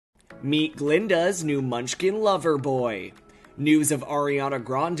Meet Glinda's new Munchkin lover boy. News of Ariana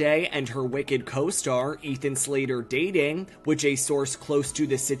Grande and her Wicked co-star Ethan Slater dating, which a source close to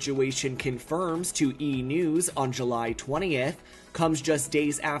the situation confirms to E! News on July 20th, comes just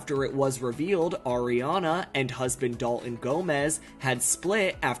days after it was revealed Ariana and husband Dalton Gomez had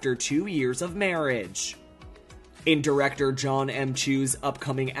split after 2 years of marriage. In director Jon M's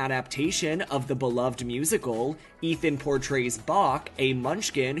upcoming adaptation of the beloved musical, Ethan portrays Bach, a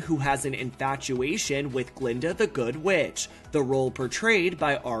munchkin who has an infatuation with Glinda the Good Witch, the role portrayed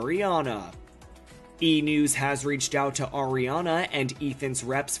by Ariana. E! News has reached out to Ariana and Ethan's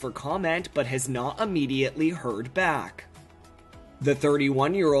reps for comment but has not immediately heard back. The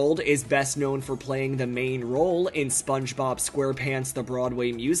 31-year-old is best known for playing the main role in SpongeBob SquarePants the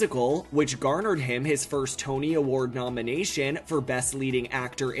Broadway musical, which garnered him his first Tony Award nomination for Best Leading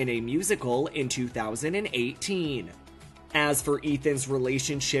Actor in a Musical in 2018. As for Ethan's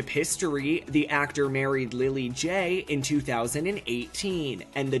relationship history, the actor married Lilly Jay in 2018,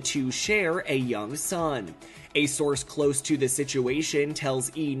 and the two share a young son. A source close to the situation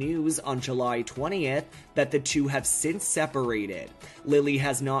tells E! News on July 20th that the two have since separated. Lilly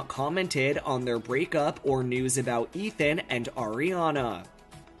has not commented on their breakup or news about Ethan and Ariana.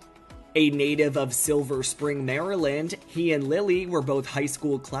 A native of Silver Spring, Maryland, he and Lilly were both high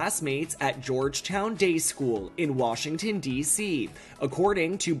school classmates at Georgetown Day School in Washington, D.C.,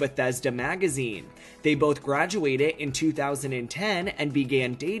 according to Bethesda magazine. They both graduated in 2010 and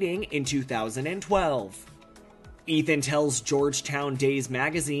began dating in 2012. Ethan tells Georgetown Days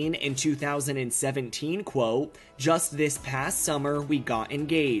magazine in 2017, quote, "Just this past summer we got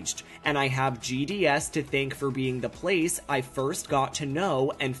engaged, and I have GDS to thank for being the place I first got to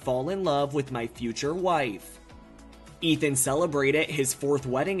know and fall in love with my future wife." Ethan celebrated his 4th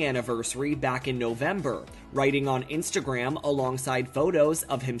wedding anniversary back in November, writing on Instagram alongside photos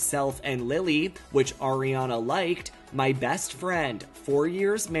of himself and Lilly, which Ariana liked, "My best friend, 4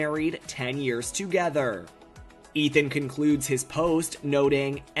 years married, 10 years together." Ethan concludes his post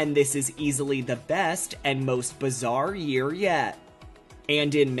noting, "And this is easily the best and most bizarre year yet."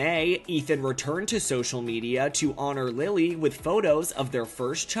 And in May, Ethan returned to social media to honor Lilly with photos of their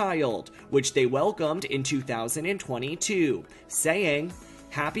first child, which they welcomed in 2022, saying,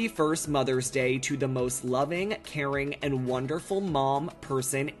 "Happy first Mother's Day to the most loving, caring, and wonderful mom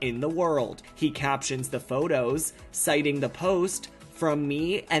person in the world." He captions the photos, citing the post, "From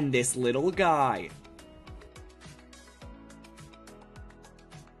me and this little guy."